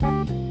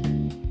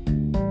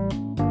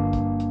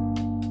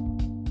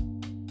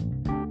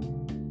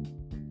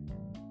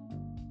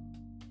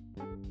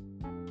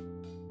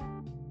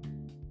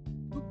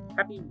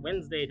Happy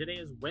Wednesday. Today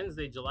is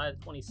Wednesday, July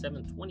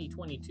 27th,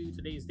 2022.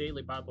 Today's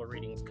daily Bible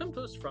readings come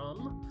to us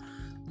from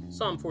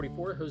Psalm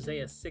 44,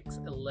 Hosea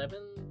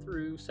 6:11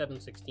 through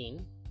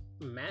 7:16,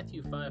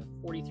 Matthew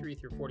 5:43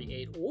 through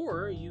 48,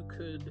 or you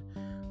could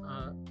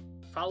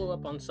follow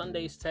up on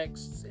Sunday's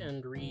texts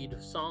and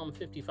read Psalm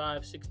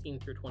 55:16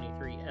 through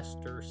 23,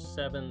 Esther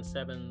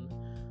 7:7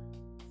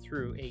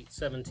 through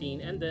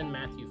 8:17, and then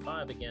Matthew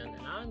 5 again.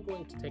 And I'm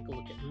going to take a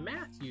look at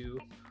Matthew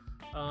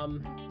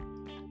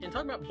and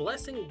talk about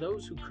blessing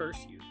those who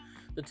curse you.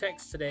 The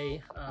text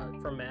today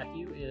from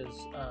Matthew is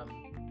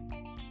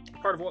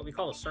part of what we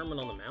call a Sermon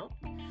on the Mount.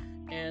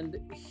 And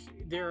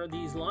there are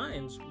these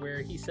lines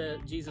where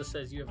Jesus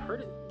says, "You have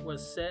heard it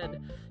was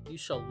said, you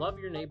shall love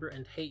your neighbor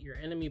and hate your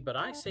enemy. But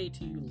I say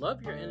to you,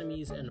 love your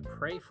enemies and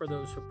pray for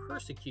those who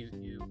persecute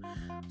you,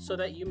 so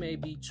that you may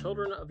be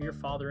children of your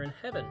Father in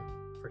heaven.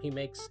 For he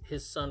makes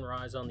his sun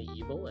rise on the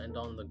evil and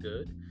on the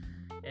good,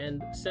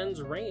 and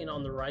sends rain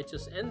on the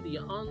righteous and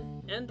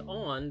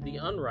on the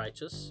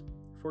unrighteous.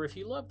 For if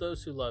you love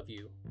those who love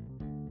you,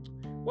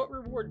 what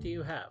reward do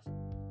you have?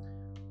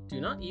 Do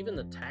not even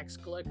the tax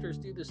collectors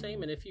do the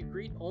same? And if you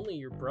greet only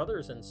your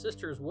brothers and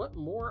sisters, what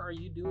more are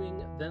you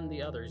doing than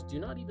the others? Do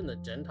not even the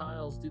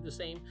Gentiles do the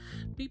same?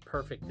 Be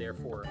perfect,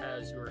 therefore,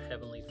 as your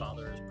heavenly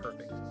Father is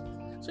perfect."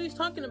 So he's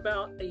talking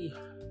about a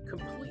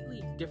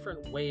completely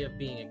different way of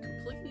being, a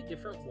completely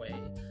different way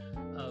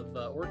of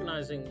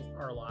organizing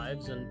our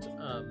lives and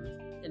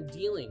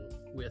dealing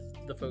with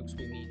the folks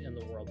we meet in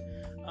the world.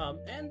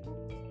 And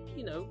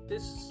you know,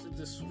 this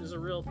is a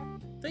real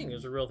thing. It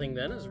was a real thing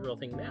then. It's a real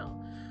thing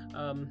now.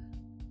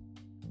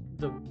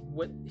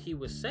 What he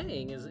was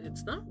saying is,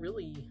 it's not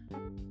really,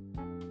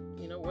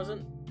 it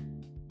wasn't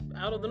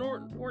out of the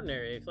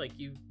ordinary. If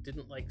you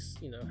didn't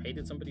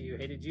hated somebody who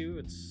hated you,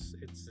 it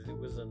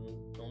was a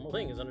normal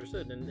thing. It's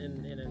understood, and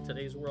in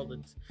today's world,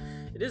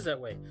 it is that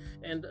way.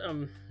 And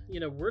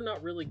we're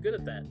not really good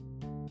at that,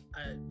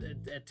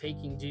 at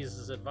taking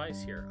Jesus'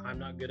 advice here. I'm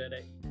not good at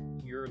it.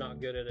 You're not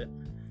good at it.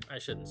 I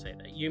shouldn't say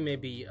that. You may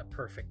be a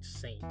perfect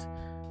saint.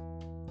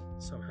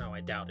 Somehow I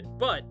doubt it.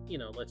 But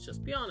let's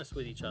just be honest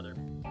with each other.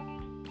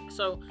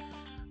 So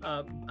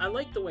I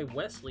like the way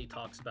Wesley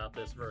talks about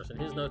this verse in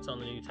his notes on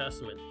the New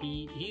Testament.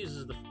 He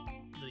uses the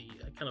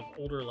kind of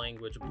older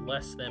language,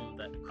 "Bless them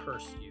that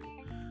curse you,"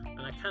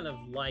 and I kind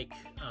of like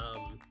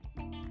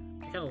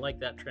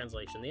that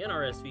translation. The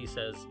NRSV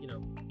says,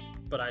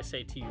 "But I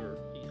say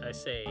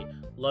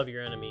love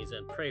your enemies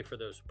and pray for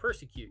those who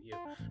persecute you,"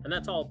 and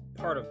that's all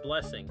part of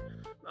blessing.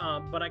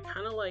 But I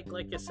kind of like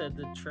I said,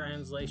 the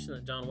translation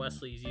that John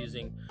Wesley is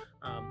using,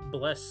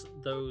 "bless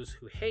those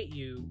who hate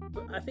you,"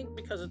 I think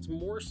because it's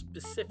more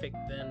specific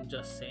than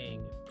just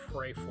saying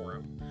pray for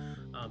them.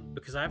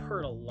 Because I've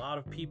heard a lot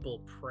of people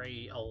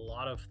pray a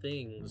lot of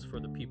things for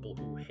the people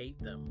who hate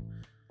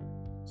them.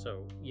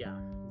 So yeah,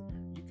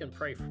 you can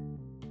pray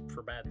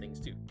for bad things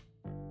too.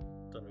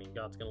 Doesn't mean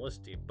God's going to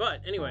listen to you.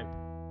 But anyway,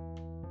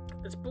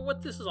 but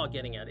what this is all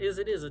getting at is,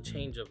 it is a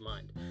change of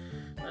mind.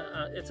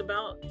 It's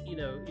about,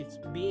 it's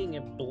being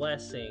a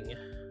blessing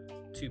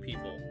to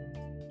people,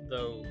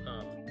 though,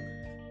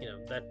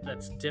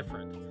 that's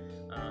different.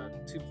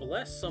 To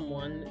bless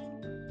someone,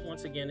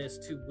 once again, is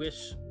to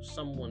wish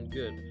someone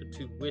good,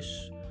 to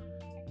wish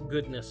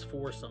goodness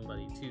for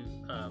somebody,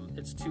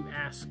 it's to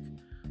ask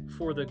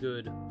for the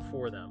good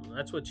for them.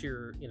 That's what it's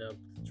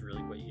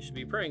really what you should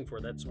be praying for.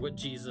 That's what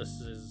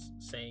Jesus is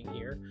saying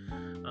here.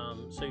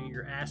 So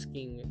you're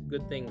asking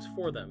good things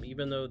for them,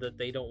 even though that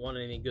they don't want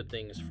any good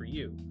things for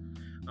you.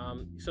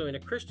 So in a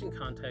Christian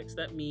context,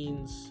 that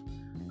means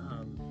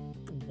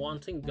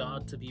wanting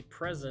God to be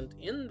present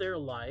in their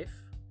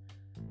life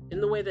in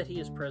the way that he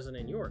is present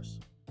in yours.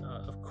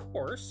 Of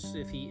course,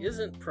 if he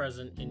isn't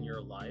present in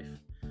your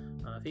life,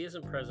 if he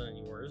isn't present in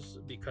yours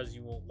because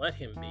you won't let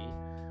him be,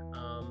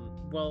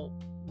 well,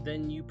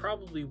 then you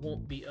probably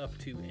won't be up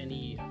to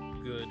any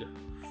good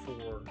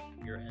for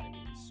your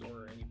enemies,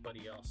 or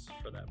anybody else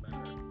for that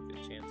matter.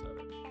 Good chance of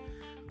it.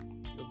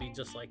 You'll be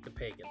just like the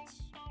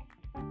pagans,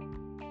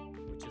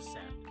 which is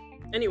sad.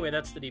 Anyway,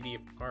 that's the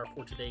DBR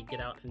for today. Get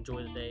out,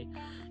 enjoy the day,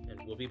 and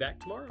we'll be back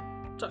tomorrow.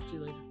 Talk to you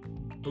later.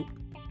 Boop.